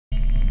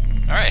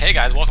Alright, hey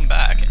guys, welcome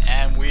back,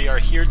 and we are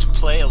here to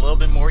play a little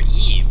bit more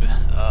Ebe.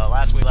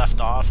 Last we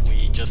left off,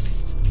 we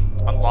just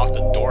unlocked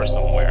a door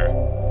somewhere.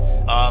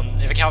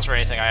 If it counts for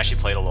anything, I actually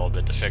played a little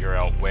bit to figure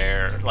out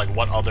where, like,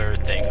 what other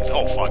things,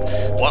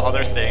 what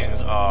other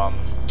things,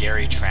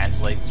 Garry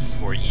translates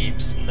for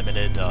Ebe's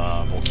limited,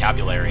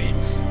 vocabulary,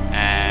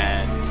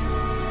 and,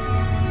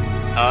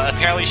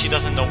 apparently she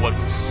doesn't know what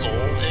soul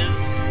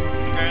is,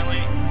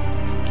 apparently.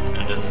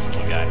 And this is the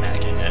guy,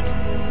 mannequin head.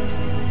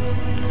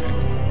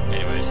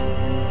 Anyways.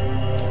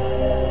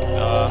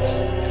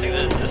 I think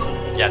this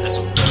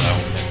was the door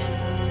that opened.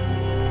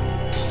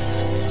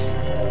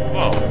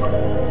 Whoa.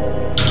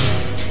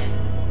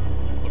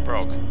 What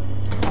broke?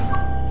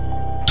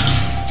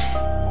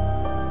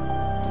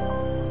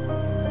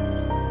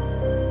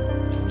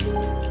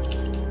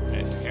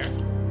 Anything here?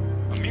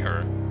 A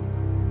mirror.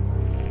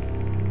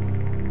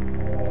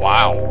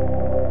 Wow.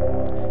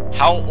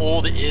 How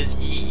old is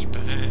Ebe?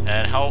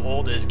 And how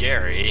old is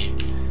Garry?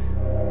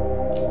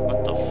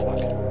 What the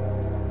fuck?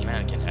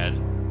 Mannequin head.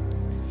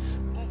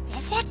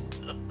 What?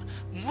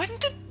 When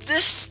did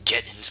this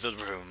get into the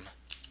room?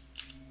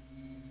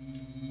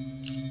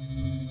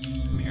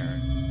 Mirror.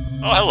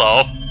 Oh,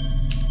 hello.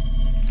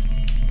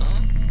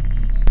 Huh?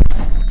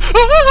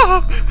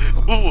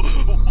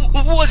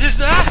 What is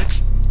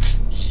that?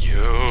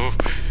 You.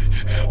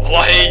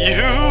 Why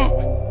you?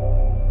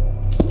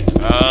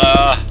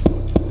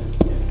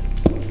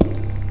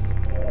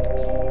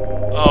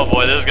 Oh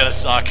boy, this is gonna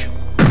suck.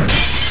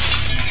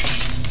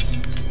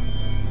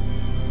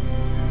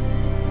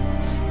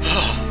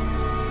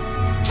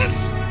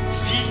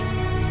 See?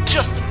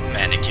 Just a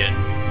mannequin.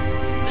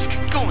 Let's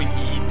get going,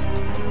 Ebe.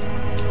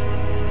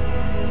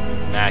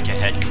 Mannequin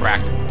head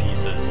cracked into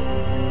pieces.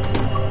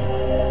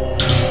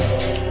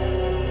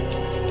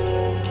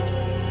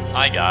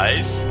 Hi,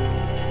 guys.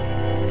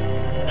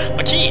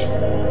 A key!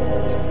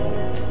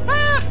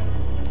 Ah.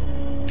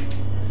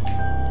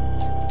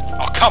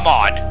 Oh, come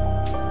on!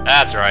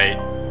 That's right.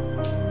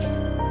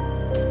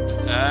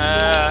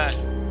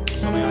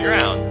 Something on the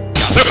ground.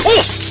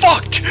 Oh,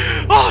 fuck!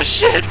 Oh,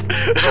 shit!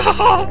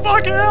 Oh,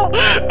 fucking hell!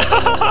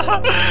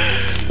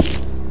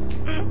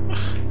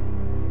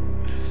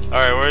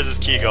 Alright, where does this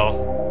key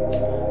go?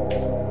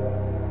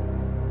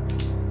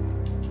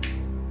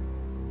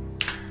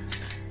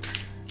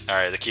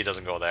 Alright, the key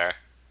doesn't go there.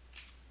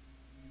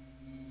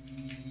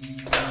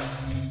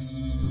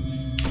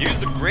 Use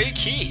the gray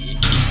key.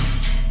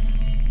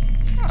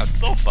 Ah,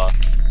 sofa.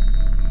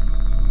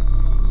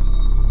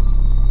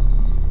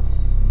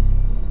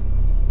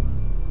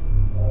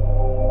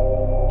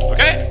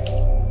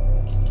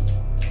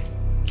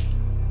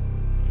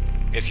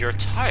 If you're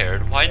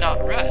tired, why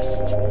not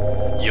rest?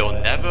 You'll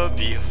never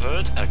be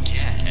hurt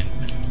again.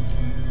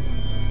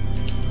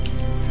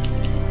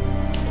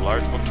 A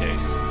large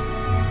bookcase.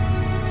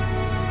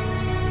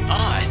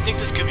 Ah, I think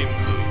this could be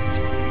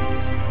moved.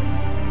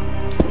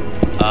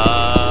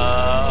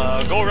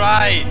 Go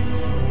right!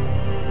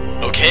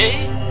 Okay,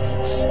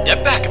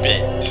 step back a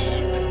bit,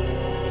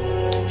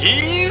 Ebe.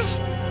 Heave!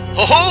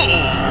 Ho-ho!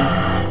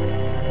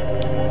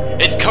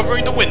 It's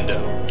covering the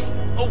window.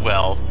 Oh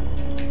well.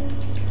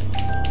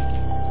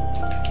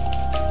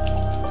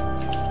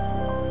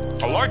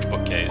 A large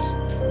bookcase.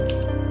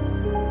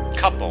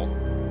 Couple.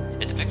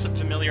 It depicts a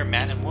familiar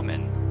man and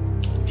woman.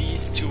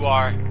 These two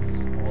are...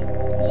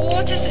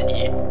 What is it,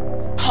 Ebe?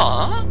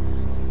 Huh?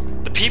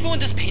 The people in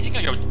this painting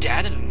are your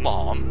dad and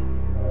mom?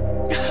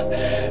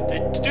 They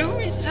do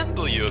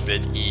resemble you a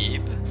bit,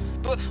 Ebe.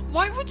 But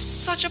why would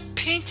such a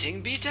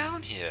painting be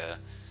down here?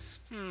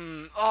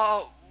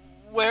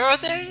 Where are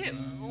they?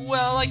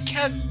 Well, I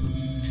can't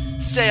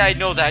say I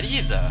know that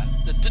either.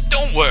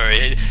 Don't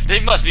worry, they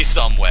must be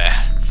somewhere.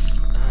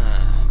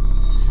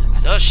 I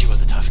thought she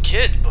was a tough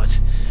kid, but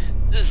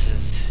this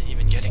is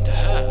even getting to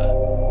her.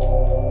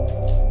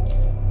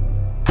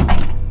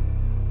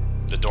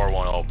 The door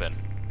won't open.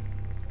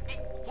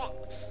 What?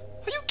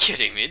 Are you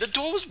kidding me? The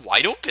door was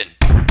wide open.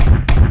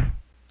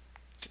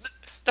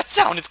 That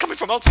sound is coming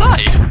from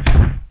outside.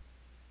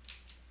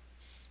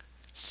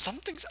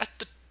 Something's at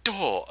the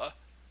door.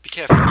 Be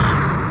careful,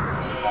 Ebe.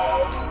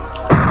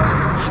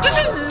 This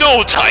is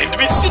no time to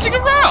be sitting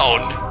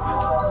around.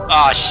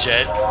 Ah,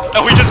 shit.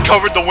 And we just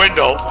covered the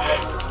window.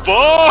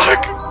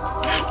 Fuck!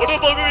 What the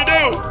fuck do we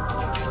do?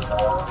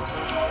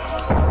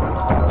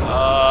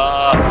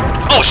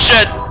 Oh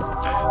shit!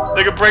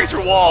 They can break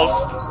through walls.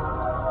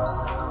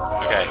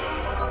 Okay.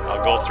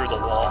 I'll go through the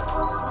wall.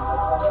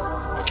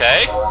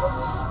 Okay.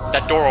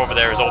 That door over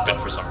there is open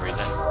for some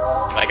reason.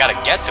 But I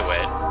gotta get to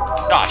it.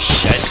 Oh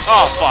shit.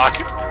 Oh fuck.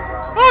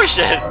 Oh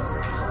shit.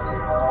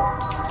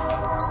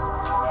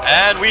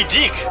 And we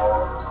deke.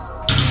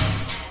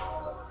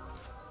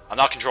 I'm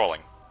not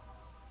controlling.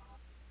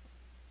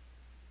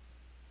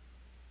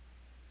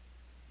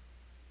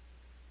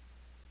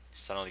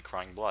 Suddenly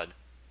crying blood.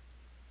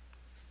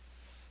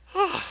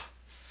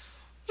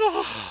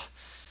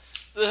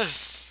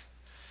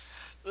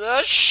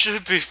 That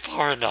should be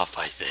far enough,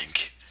 I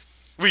think.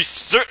 We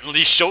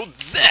certainly showed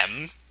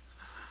them!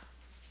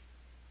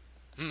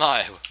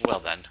 Well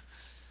then.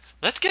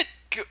 Let's get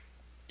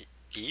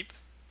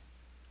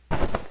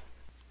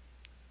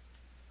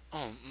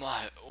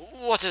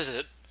What is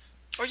it?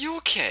 Are you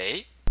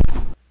okay?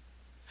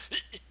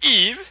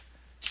 Eve?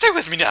 Stay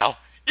with me now!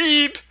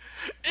 Eve!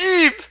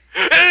 Eve!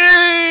 Eve!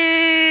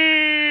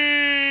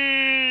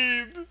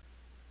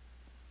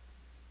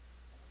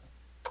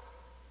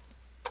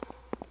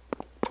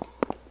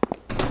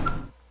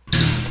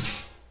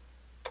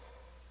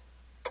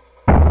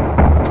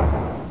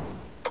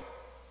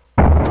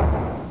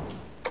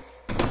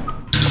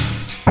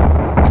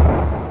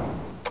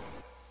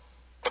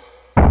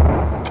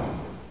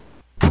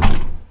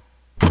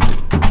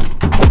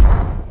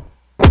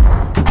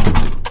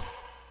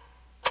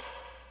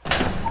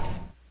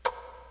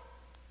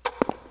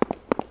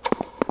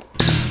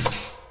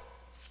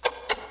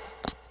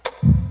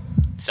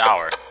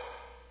 Sour.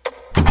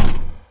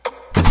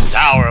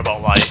 Sour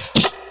about life.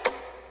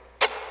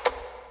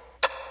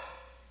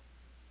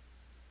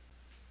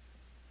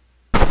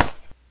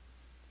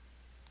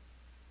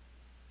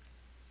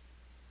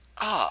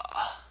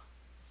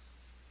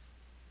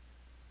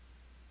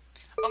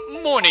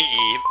 Morning,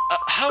 Eve.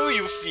 How are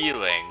you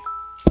feeling?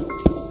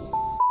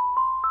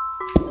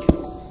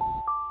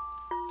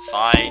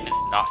 Fine.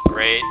 Not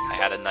great. I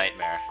had a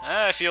nightmare.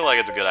 I feel like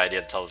it's a good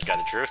idea to tell this guy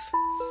the truth.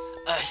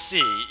 I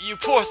see. You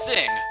poor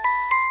thing.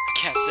 I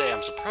can't say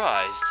I'm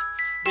surprised.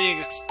 Being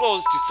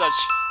exposed to such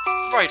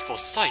frightful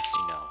sights,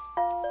 you know.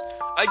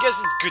 I guess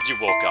it's good you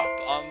woke up.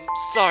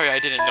 Sorry I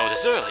didn't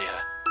notice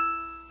earlier.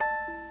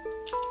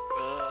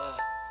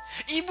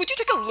 Eve, would you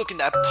take a look in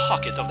that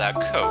pocket of that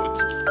coat?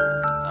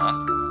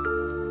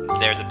 Huh?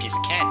 There's a piece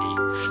of candy.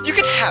 You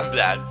can have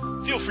that.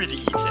 Feel free to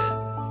eat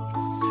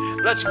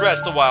it. Let's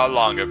rest a while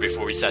longer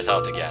before we set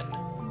out again.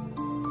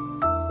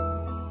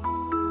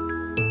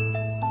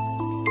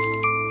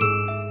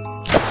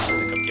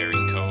 Pick up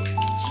Garry's coat.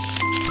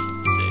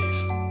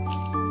 Save.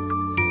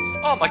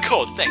 Oh, my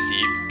coat! Thanks,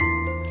 Eve.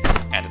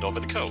 Handed over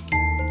the coat.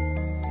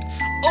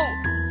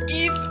 Oh,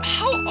 Eve,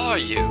 how are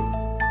you?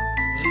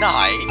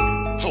 9?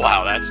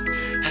 Wow,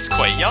 that's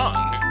quite young.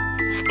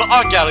 But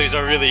art galleries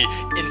are really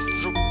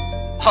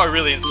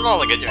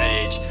enthralling at your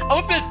age.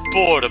 I'm a bit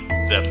bored of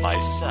them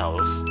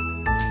myself.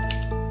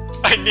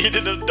 I need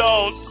an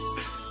adult.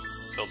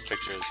 Filled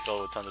pictures,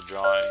 filled with tons of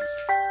drawings.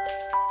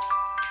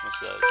 What's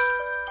this?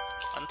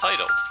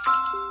 Untitled.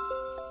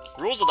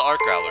 Rules of the art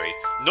gallery.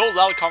 No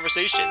loud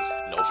conversations.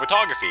 No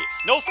photography.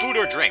 No food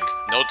or drink.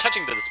 No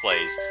touching the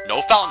displays.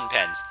 No fountain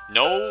pens.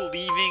 No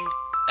leaving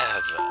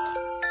ever.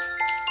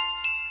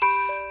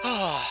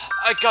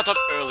 I got up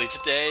early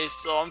today,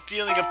 so I'm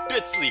feeling a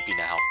bit sleepy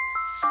now.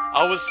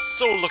 I was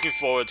so looking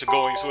forward to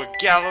going to a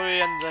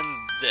gallery and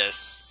then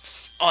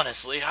this.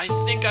 Honestly, I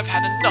think I've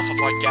had enough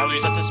of art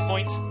galleries at this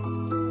point.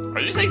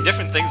 Are you saying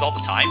different things all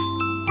the time?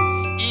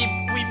 Eve,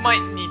 we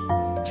might need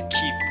to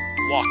keep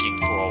walking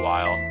for a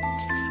while.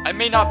 I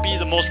may not be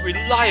the most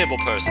reliable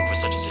person for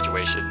such a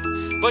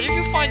situation, but if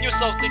you find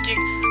yourself thinking,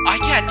 I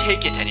can't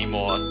take it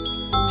anymore,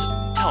 just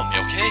tell me,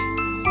 okay?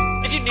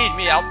 If you need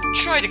me, I'll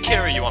try to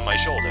carry you on my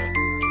shoulder.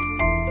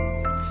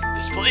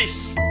 This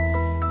place,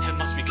 it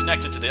must be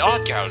connected to the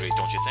art gallery,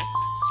 don't you think?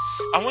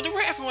 I wonder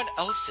where everyone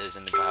else is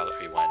in the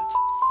gallery went.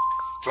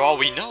 For all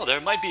we know,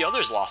 there might be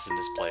others lost in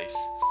this place.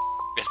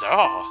 If there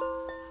are,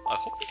 I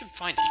hope we can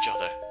find each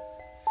other.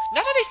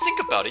 Now that I think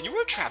about it, you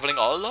were traveling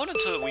all alone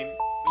until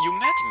you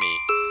met me.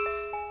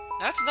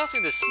 That's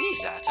nothing to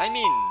sneeze at. I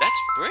mean,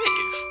 that's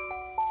brave.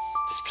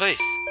 This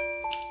place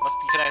must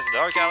be connected to the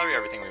art gallery,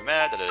 everything we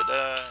met,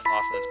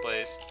 lost in this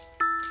place.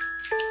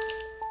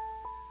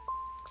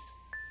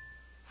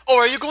 Oh,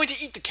 are you going to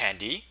eat the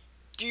candy?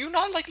 Do you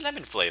not like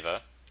lemon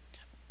flavor?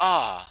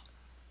 Ah,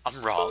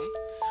 I'm wrong.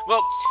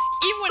 Well,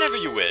 eat whenever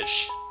you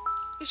wish.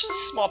 It's just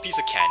a small piece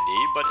of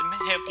candy, but it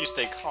may help you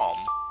stay calm.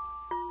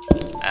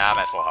 I'm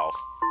at full health.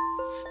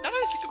 Now that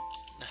I think of...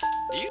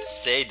 Do you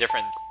say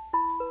different...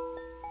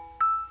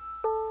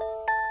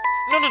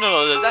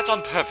 No, that's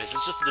on purpose,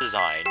 it's just a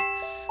design.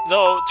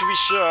 Though, to be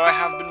sure, I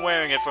have been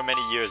wearing it for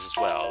many years as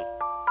well.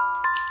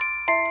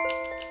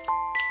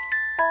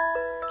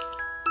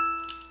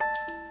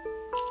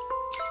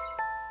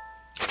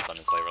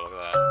 Lemon flavor, look at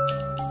that.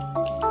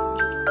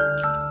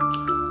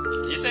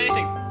 Do you say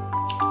anything?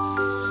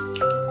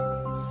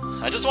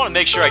 I just want to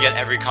make sure I get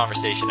every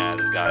conversation out of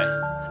this guy.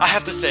 I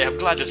have to say, I'm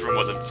glad this room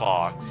wasn't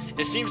far.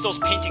 It seems those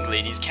painting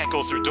ladies can't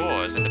go through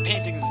doors, and the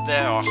paintings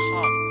there are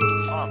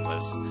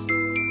harmless.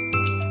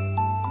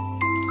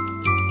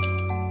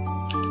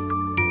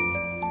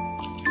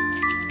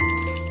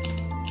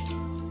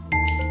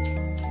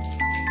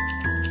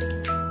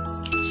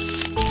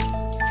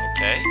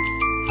 Okay.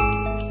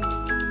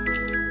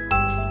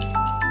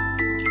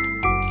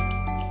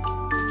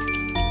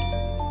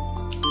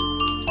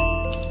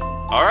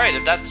 Alright,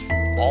 if that's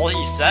all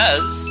he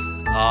says,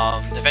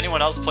 if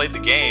anyone else played the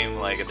game,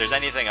 like, if there's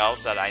anything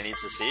else that I need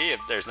to see, if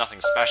there's nothing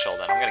special,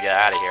 then I'm gonna get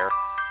out of here.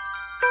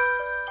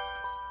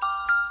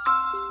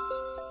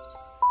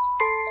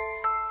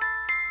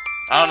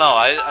 I don't know,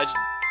 I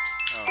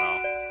don't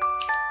know.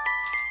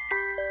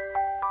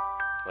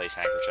 Lace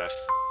handkerchief.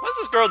 What's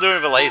this girl doing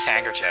with a lace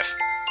handkerchief?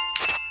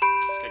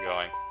 Let's get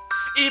going.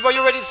 Eve, are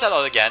you ready to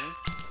settle again?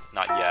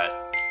 Not yet.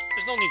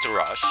 There's no need to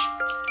rush.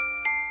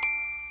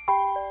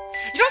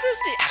 You know, this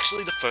is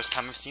actually the first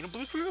time I've seen a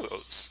blue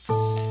rose.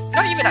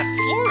 Not even at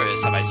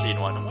Flores have I seen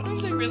one. I wonder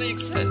if they really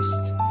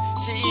exist.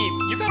 See,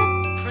 you got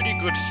a pretty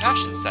good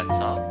fashion sense,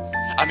 huh?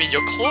 I mean,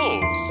 your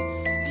clothes.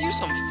 They use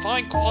some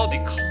fine quality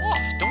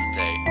cloth, don't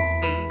they?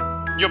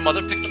 Hmm? Your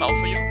mother picks them out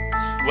for you?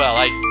 Well,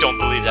 I don't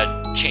believe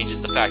that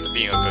changes the fact of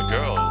being a good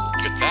girl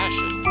is good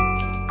fashion.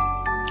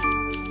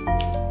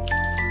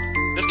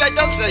 This guy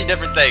does say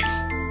different things.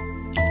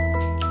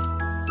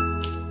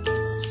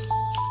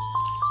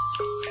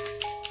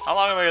 How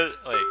long am I gonna,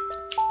 like...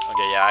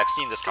 Okay, yeah, I've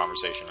seen this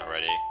conversation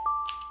already.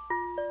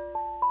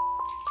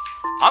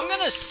 I'm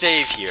gonna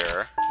save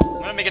here.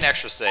 I'm gonna make an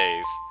extra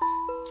save.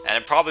 And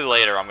then probably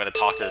later I'm gonna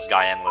talk to this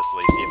guy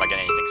endlessly, see if I get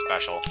anything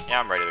special. Yeah,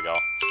 I'm ready to go.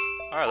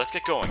 Alright, let's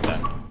get going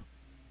then.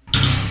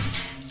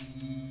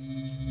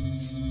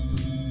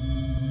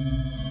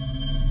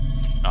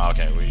 Oh,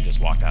 okay, we just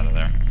walked out of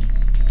there.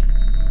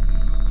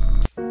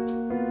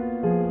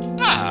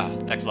 Ah,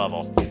 next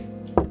level.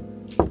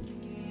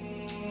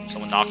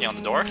 Someone knocking on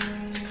the door?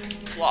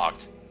 It's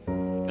locked.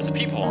 There's a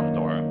peephole on the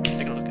door.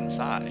 Take a look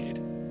inside.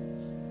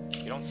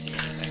 You don't see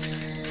anything.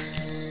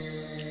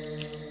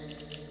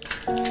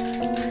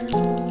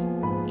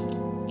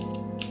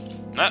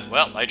 Ah,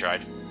 well, I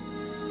tried.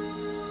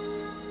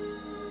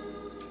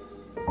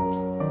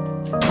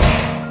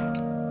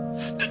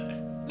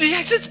 The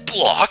exit's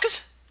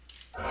blocked?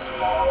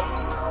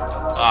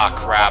 Ah,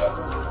 crap.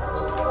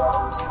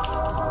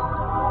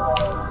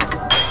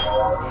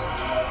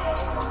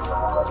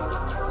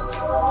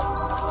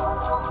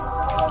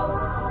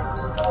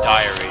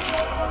 Diary.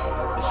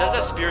 It says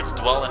that spirits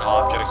dwell in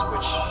objects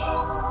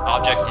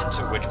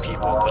into which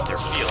people put their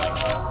feelings.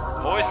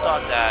 I've always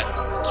thought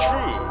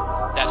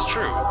that's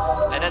true,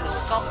 and then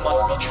some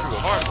must be true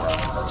of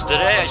artwork. So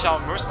today I shall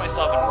immerse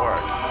myself in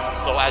work,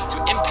 so as to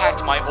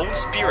impact my own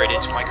spirit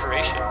into my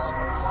creations.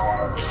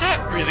 Is that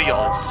really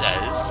all it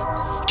says?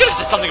 You could have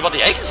said something about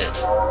the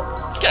exit!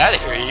 Let's get out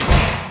of here, Eve.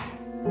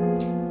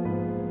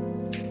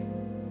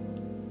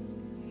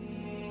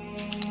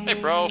 Hey,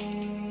 bro.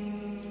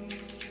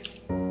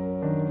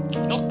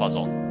 Milk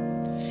puzzle.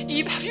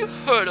 Eve, have you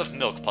heard of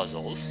milk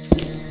puzzles?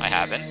 I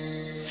haven't.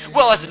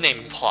 Well, as the name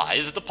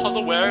implies, it's a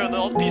puzzle where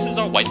all the pieces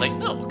are white like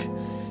milk.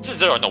 Since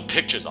there are no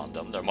pictures on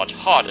them, they're much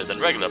harder than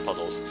regular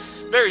puzzles.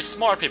 Very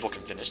smart people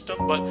can finish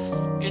them, but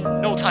in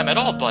no time at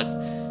all,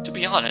 but to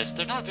be honest,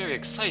 they're not very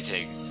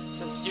exciting,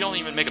 since you don't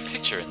even make a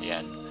picture in the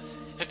end.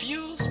 It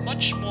feels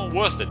much more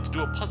worth it to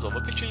do a puzzle of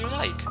a picture you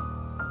like.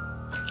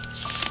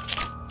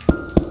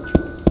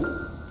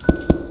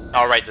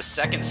 Alright, the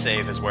second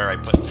save is where I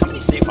put... How many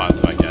save files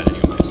did I get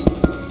anyways?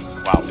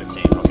 Wow,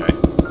 15, okay.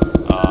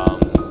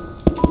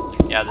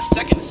 Yeah, the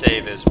second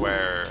save is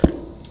where...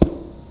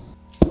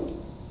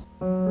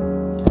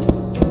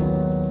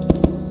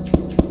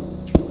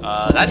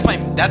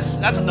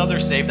 That's another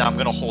save that I'm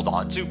gonna hold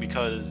on to,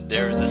 because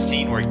there's a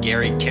scene where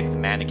Garry kicked the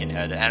mannequin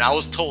head, and I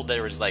was told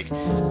there was like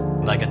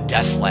a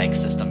death flag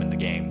system in the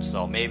game,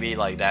 so maybe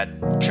like that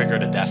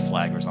triggered a death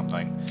flag or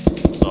something.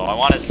 So I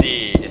want to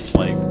see if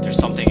like there's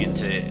something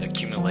into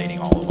accumulating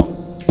all of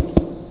them.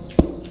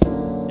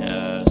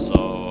 Yeah,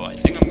 so I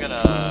think I'm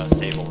gonna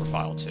save over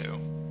file 2.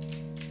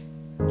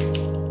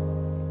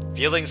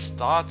 Feelings,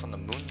 thoughts on the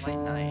moonlight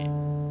night.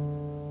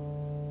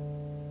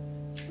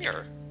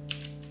 Here.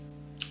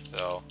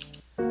 So,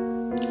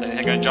 is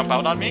anything gonna jump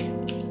out on me?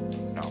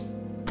 No.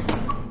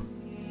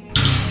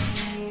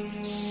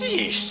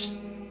 Sheesh!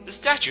 The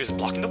statue is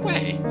blocking the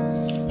way.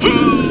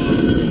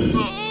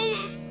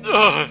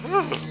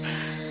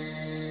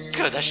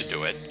 Good, that should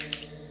do it.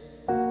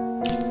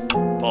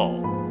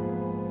 Pull.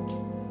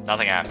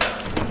 Nothing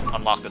happened.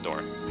 Unlock the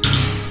door.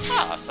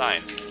 Ah, a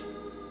sign.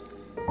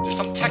 There's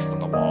some text on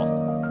the wall.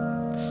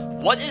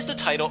 What is the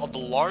title of the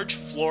large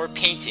floor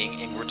painting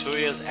in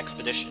Gratuia's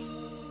exhibition?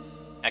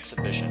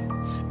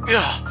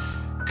 Ugh,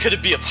 could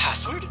it be a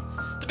password?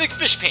 The big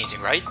fish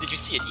painting, right? Did you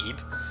see it, Ebe?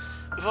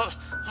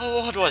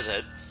 What was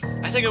it?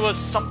 I think it was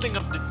something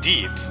of the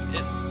deep.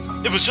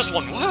 It was just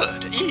one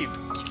word. Ebe,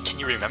 can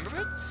you remember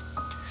it?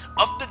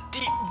 Of the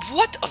deep.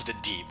 What of the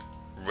deep?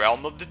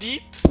 Realm of the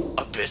deep?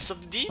 Abyss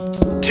of the deep?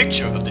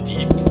 Picture of the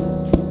deep?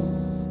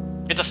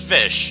 It's a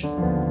fish.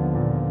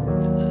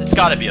 It's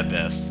gotta be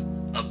Abyss.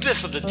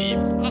 Abyss of the deep.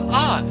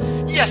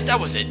 Yes, that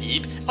was it,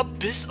 Ebe.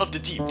 Abyss of the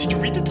deep. Did you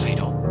read the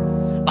title?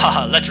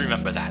 Let's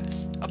remember that.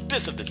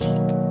 Abyss of the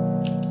deep.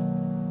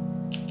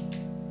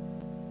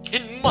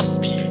 It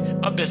must be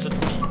Abyss of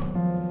the deep.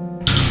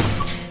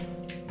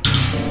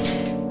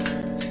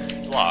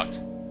 It's locked.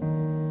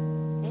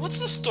 What's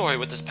the story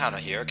with this panel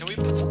here? Can we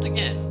put something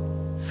in?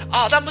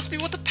 That must be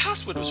what the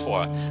password was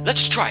for.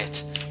 Let's try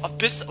it.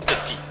 Abyss of the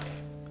deep.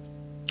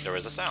 There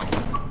is a sound.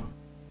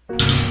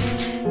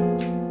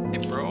 Hey,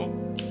 bro.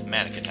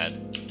 Mannequin head.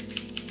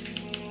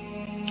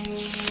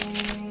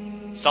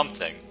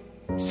 Something.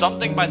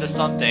 Something by the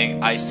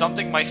something. I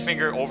something my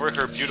finger over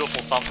her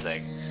beautiful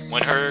something.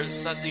 When her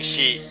something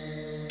she...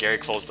 Garry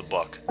closed the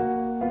book.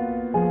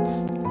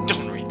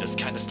 Don't read this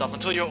kind of stuff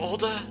until you're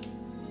older.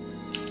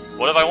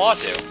 What if I want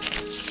to?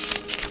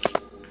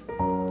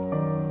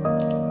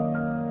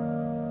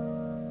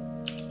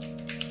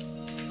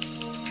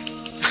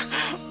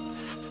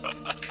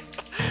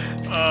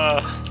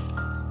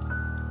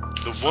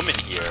 the woman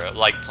here,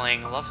 like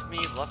playing Love Me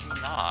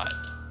Not.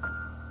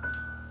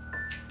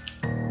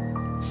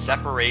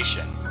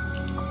 Separation.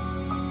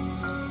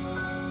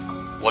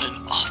 What an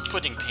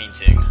off-putting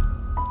painting.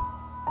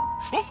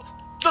 Oh,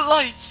 the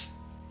lights!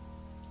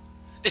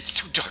 It's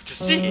too dark to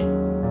see.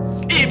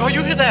 Eve, are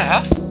you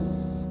there?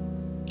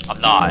 I'm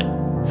not.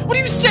 What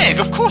are you saying?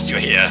 Of course you're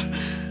here.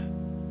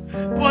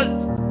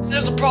 What?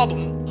 There's a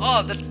problem.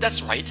 Oh,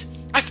 that's right.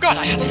 I forgot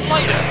I had a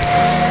lighter.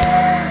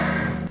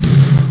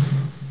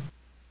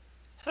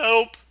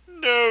 Help.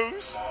 No.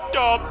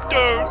 Stop.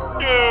 Don't.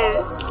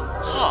 No.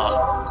 Huh?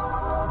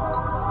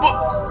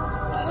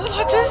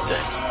 What is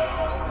this?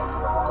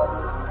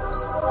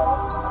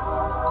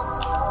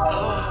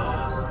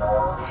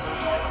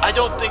 I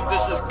don't think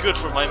this is good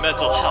for my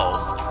mental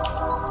health.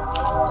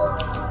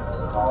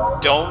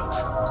 Don't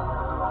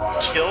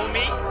kill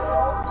me?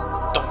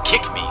 Don't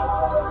kick me.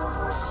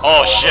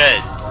 Oh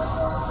shit.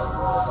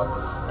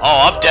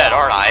 Oh, I'm dead,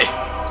 aren't I?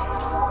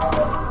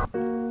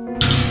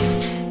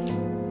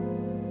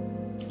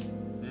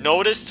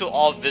 Notice to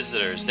all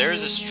visitors, there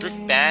is a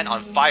strict ban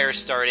on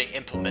fire-starting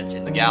implements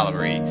in the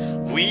gallery.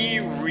 We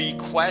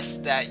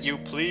request that you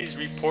please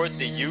report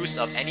the use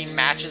of any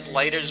matches,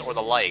 lighters, or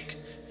the like.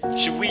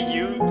 Should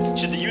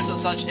the use of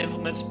such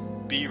implements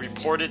be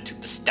reported to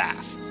the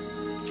staff?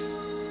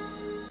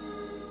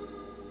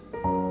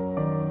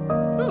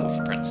 Ooh,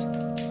 footprints.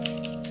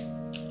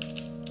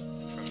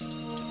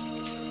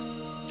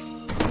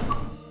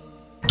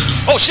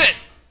 Oh shit!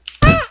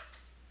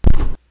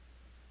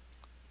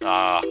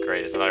 Ah,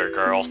 great, it's another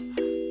girl.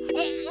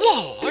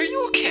 Whoa, are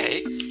you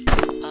okay?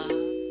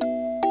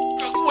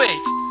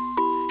 Wait.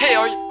 Hey,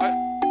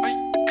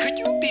 could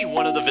you be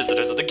one of the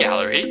visitors of the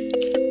gallery?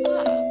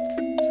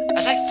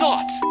 As I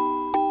thought.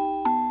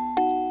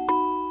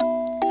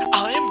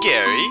 I am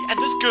Garry, and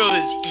this girl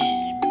is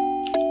Eve.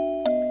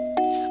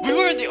 We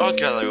were in the art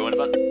gallery when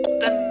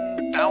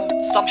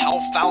somehow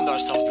found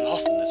ourselves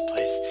lost in this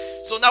place.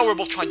 So now we're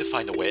both trying to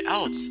find a way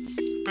out.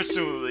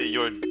 Presumably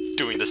you're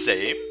doing the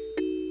same?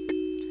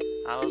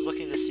 I was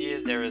looking to see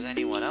if there was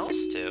anyone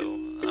else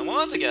too. I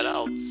wanted to get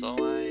out, so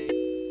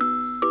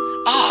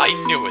Ah, I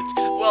knew it!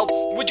 Well,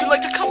 would you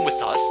like to come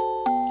with us?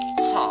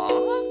 Huh?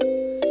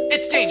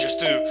 It's dangerous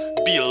to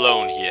be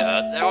alone here.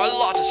 There are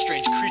lots of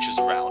strange creatures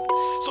around.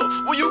 So,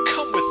 will you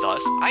come with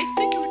us? I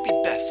think it would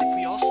be best if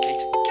we all stay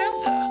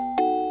together.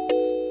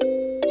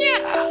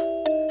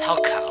 Yeah,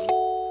 I'll come.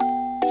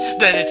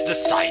 Then it's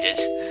decided.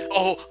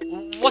 Oh,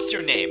 what's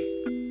your name?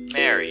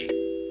 Mary.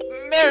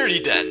 Mary,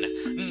 then.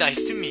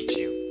 Nice to meet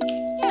you.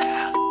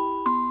 Yeah.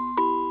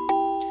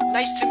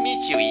 Nice to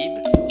meet you,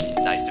 Ebe.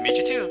 Nice to meet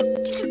you, too.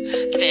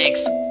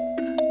 Thanks.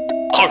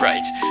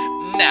 Alright,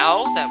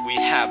 now that we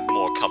have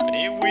more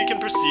company, we can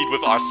proceed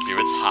with our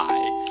spirits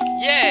high.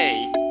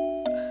 Yay!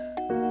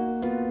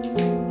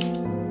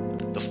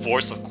 The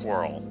force of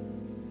Quarrel.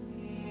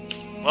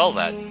 Well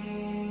then.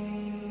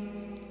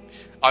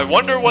 I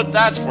wonder what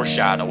that's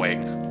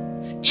foreshadowing.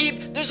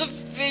 Ebe, there's a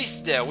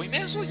face there. We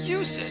may as well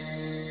use it.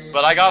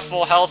 But I got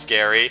full health,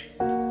 Garry.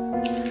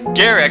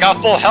 Garry, I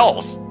got full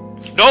health.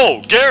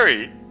 No,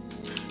 Garry!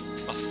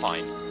 Oh,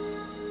 fine.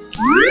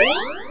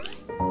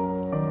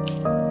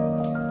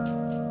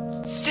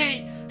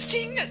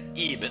 Seeing that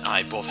Ebe and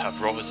I both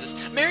have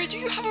roses, Mary, do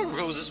you have a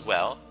rose as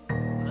well?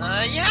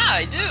 Yeah,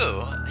 I do.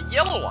 A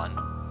yellow one.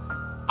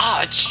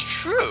 Ah, it's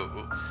true.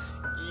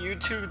 You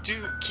two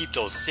do keep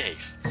those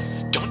safe.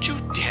 Don't you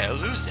dare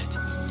lose it.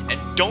 And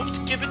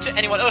don't give it to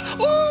anyone.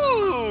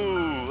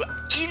 Ooh!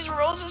 Eve's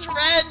rose is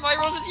red, my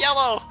rose is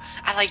yellow.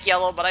 I like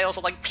yellow, but I also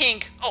like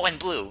pink. Oh, and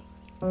blue.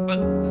 But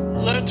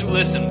learn to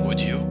listen,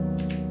 would you?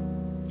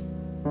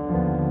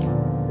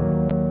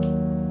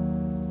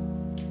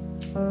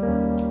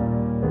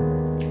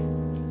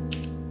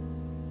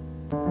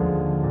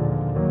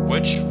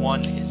 Which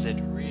one is it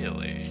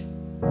really?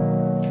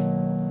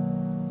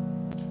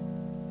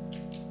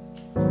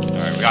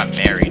 Alright, we got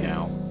Mary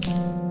now.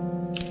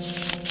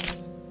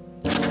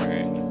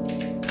 Alright.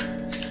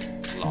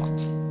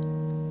 Locked.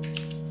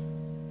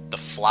 The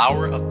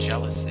flower of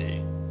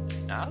jealousy.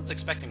 Now, I was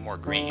expecting more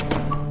green.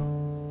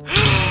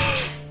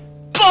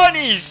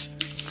 Bunnies!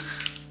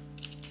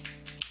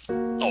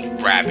 Oh,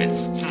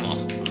 rabbits.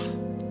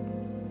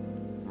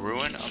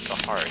 Ruin of the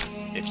heart.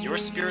 If your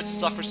spirit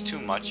suffers too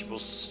much, you will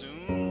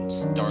soon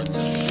start to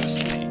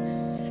hallucinate.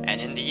 And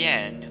in the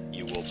end,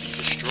 you will be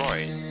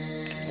destroyed.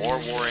 And more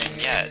worrying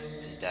yet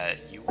is that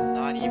you will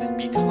not even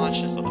be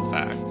conscious of the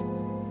fact.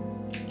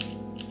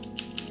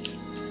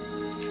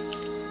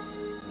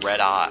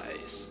 Red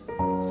eyes.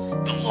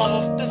 The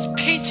love of this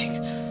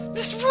painting!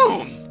 This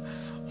room!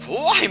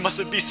 Why must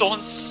it be so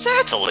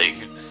unsettling?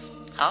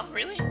 Huh?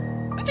 Really?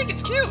 I think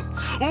it's cute.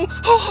 What?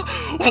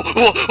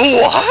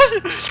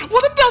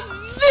 What about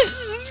this? This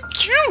is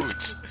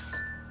cute!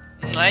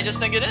 I just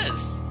think it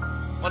is.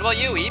 What about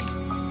you, Ebe?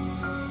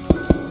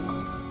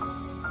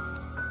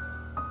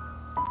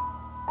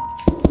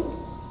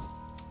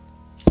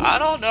 I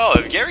don't know.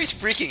 If Garry's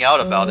freaking out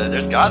about it,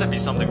 there's gotta be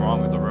something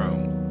wrong with the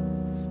room.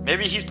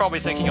 Maybe he's probably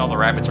thinking all the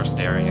rabbits are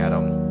staring at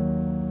him.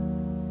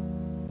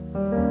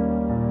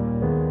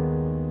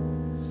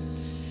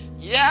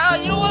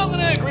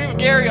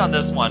 Garry on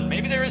this one.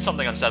 Maybe there is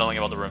something unsettling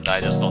about the room that I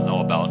just don't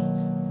know about.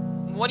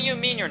 What do you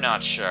mean you're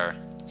not sure?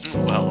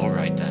 Well,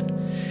 alright then.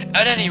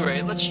 At any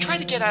rate, let's try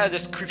to get out of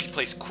this creepy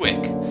place quick.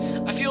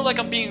 I feel like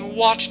I'm being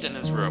watched in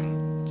this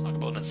room. Talk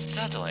about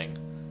unsettling.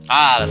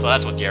 Ah, so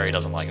that's what Garry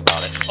doesn't like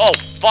about it. Oh,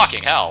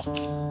 fucking hell!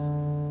 Something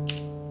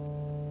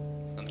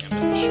I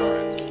missed a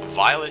shard. A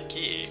violet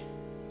key.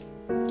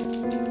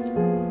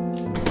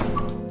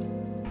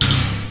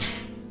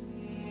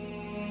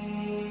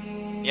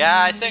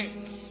 Yeah, I think...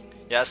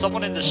 Yeah,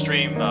 someone in the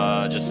stream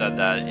just said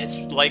that it's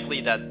likely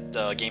that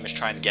the game is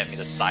trying to get me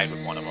to side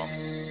with one of them.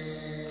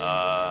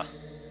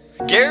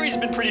 Garry's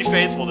been pretty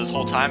faithful this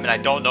whole time, and I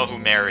don't know who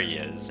Mary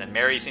is. And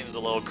Mary seems a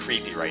little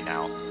creepy right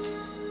now.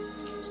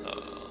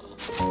 So...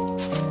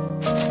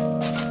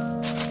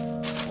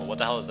 Well, what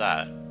the hell is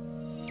that?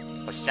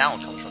 What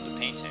sound comes from the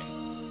painting?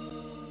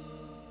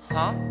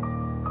 Huh?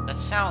 That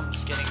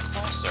sound's getting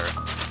closer.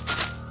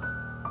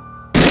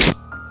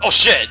 Oh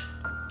shit!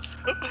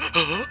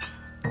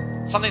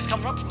 Something's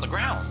coming up from the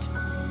ground.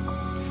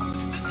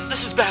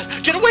 This is bad.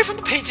 Get away from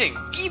the painting!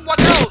 Eve, watch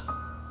out!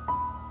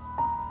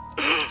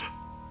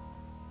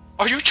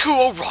 Are you two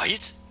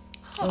alright?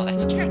 Oh,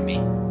 that scared me.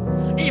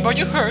 Eve, are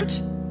you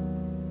hurt?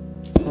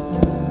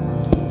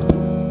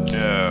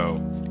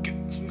 No.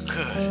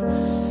 Good.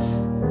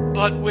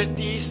 But with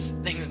these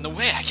things in the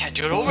way, I can't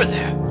get over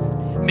there.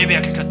 Maybe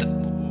I can cut the...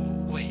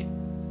 Wait.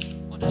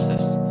 What is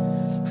this?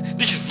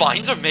 These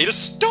vines are made of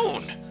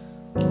stone!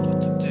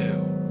 What to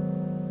do?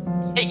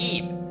 Hey,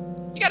 Eve.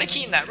 You got a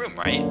key in that room,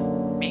 right?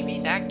 Maybe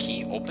that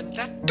key opens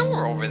that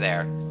door over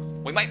there.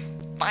 We might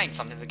find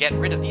something to get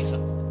rid of these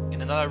in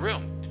another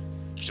room.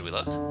 Should we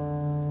look?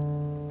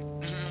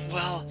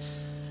 Well,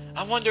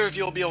 I wonder if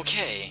you'll be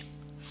okay.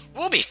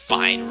 We'll be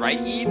fine, right,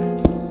 Eve?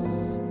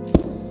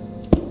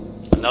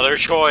 Another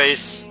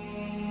choice.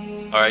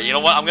 Alright, you know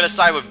what? I'm gonna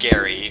side with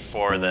Garry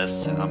for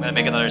this. I'm gonna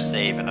make another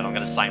save, and then I'm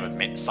gonna side with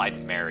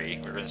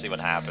Mary. We're gonna see what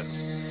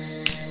happens.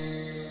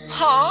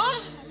 Huh?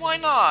 Why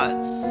not?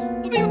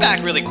 We'll be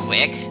back really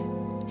quick.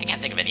 I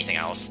can't think of anything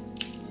else.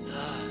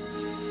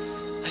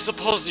 I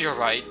suppose you're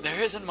right.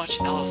 There isn't much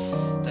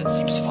else that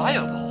seems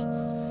viable.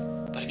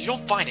 But if you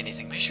don't find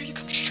anything, make sure you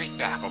come straight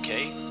back,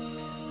 okay?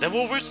 Then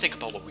we'll think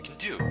about what we can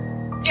do.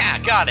 Yeah,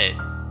 got it!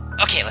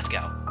 Okay, let's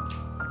go.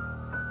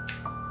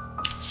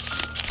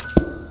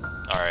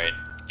 Alright.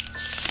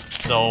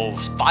 So,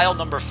 file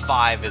number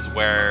 5 is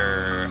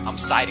where I'm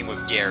siding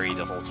with Garry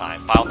the whole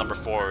time. File number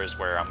 4 is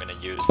where I'm gonna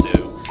use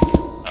to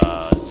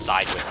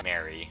side with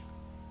Mary.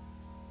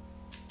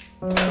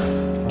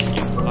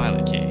 Use the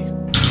violet key.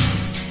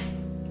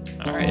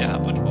 Alright, yeah, a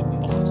bunch of open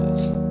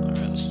boxes. Alright,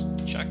 let's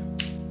check.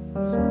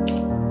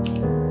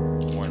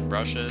 Worn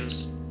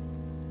brushes.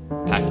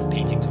 Pack of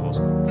painting tools.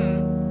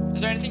 Is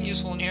there anything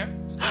useful in here?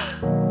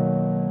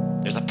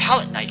 There's a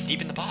palette knife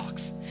deep in the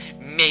box.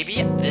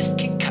 Maybe this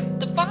can cut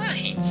the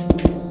vines.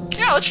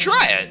 Yeah, let's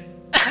try it.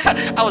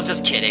 I was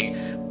just kidding.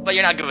 But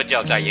you're not good with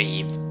jokes, are you,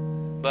 Eve?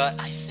 But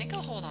I think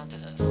I'll hold on to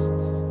this.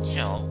 You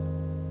know,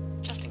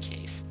 just in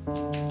case.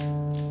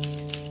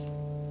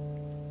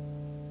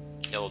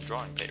 Yellow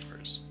drawing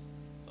papers.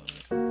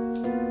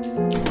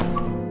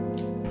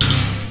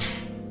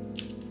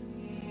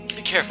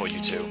 Be careful, you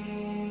two.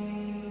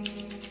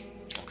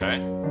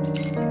 Okay.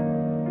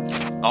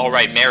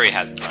 Alright, Mary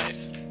has the knife.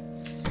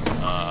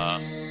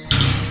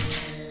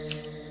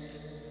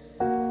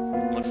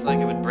 Looks like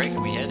it would break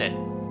if we hit it.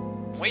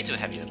 Way too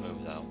heavy to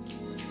move, though.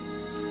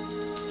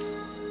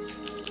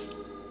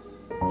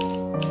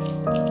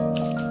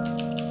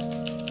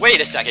 Wait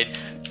a second!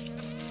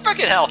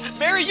 Frickin' hell!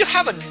 Mary, you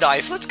have a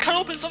knife! Let's cut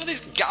open some of these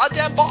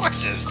goddamn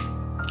boxes!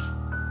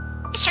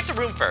 Let's check the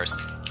room first.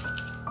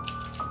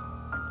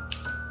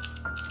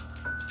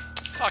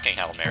 Fucking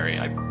hell, Mary.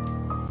 I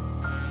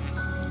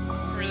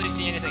don't really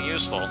see anything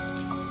useful.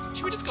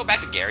 Should we just go back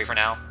to Garry for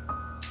now?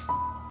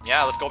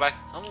 Yeah, let's go back.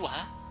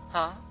 What?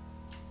 Huh?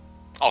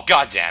 Oh,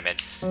 god damn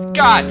it.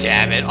 God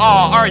damn it.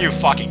 Oh, are you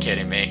fucking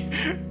kidding me?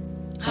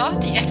 Huh?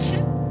 The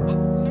exit?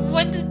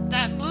 When did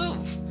that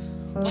move?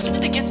 Wasn't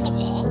it against the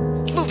wall?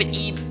 Move it,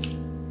 Eve.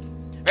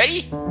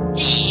 Ready?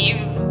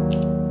 Eve!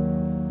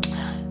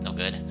 No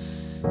good.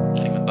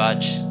 Can't even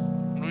budge.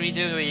 What do we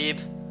do,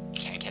 Eve?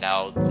 Can't get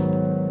out.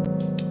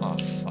 Oh,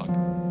 fuck.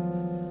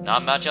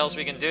 Not much else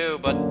we can do,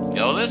 but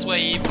go this way,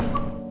 Eve.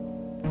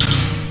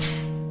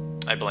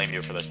 I blame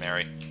you for this,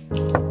 Mary.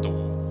 The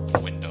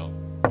window.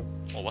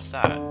 Well, what's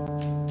that?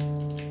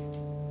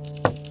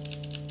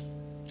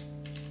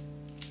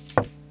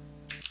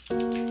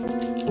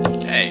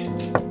 Hey.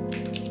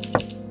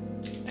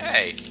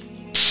 Hey.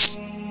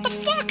 What the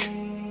fuck?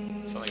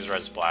 Something's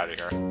red splattered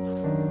here.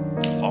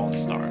 Fallen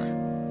star.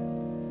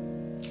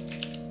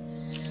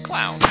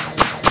 Clown.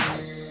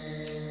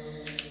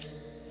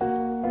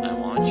 I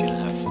want you to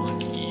have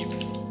fun, Eve.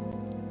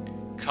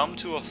 Come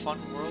to a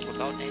fun world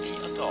without any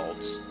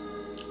adults.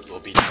 We'll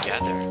be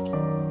together.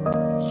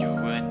 You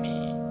and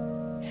me.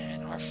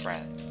 And our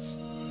friends.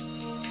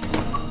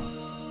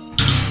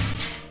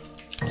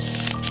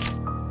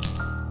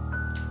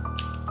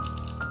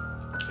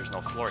 There's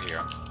no floor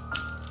here.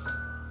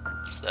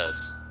 is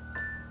this?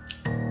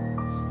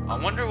 I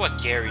wonder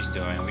what Garry's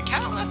doing. We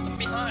kinda left him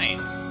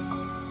behind.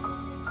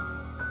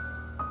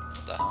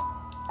 What the hell?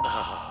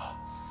 Ugh.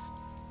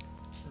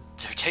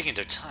 They're taking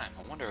their time.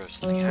 I wonder if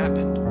something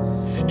happened.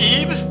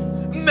 Eve?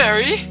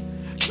 Mary?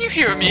 Can you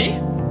hear me?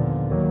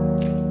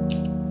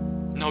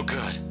 No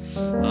good.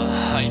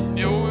 I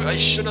knew I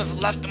should have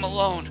left them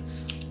alone.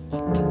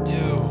 What to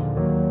do?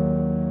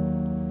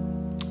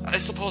 I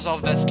suppose I'll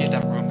investigate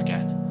that room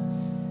again.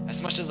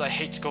 As much as I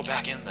hate to go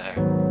back in there.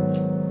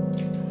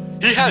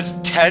 He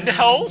has 10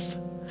 health?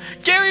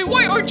 Garry,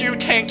 why aren't you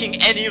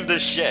tanking any of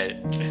this shit?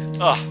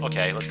 Ugh,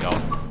 okay, let's go.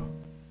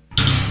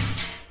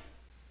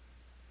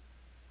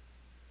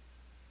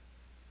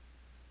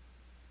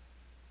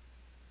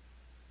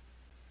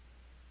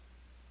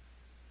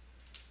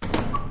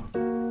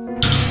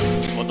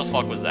 What the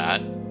fuck was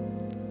that?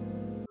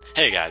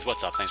 Hey guys,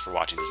 what's up? Thanks for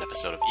watching this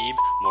episode of Eve.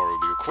 More will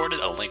be recorded,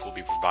 a link will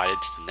be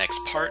provided to the next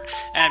part,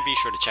 and be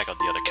sure to check out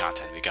the other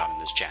content we got on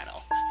this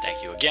channel.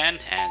 Thank you again,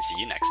 and see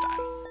you next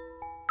time.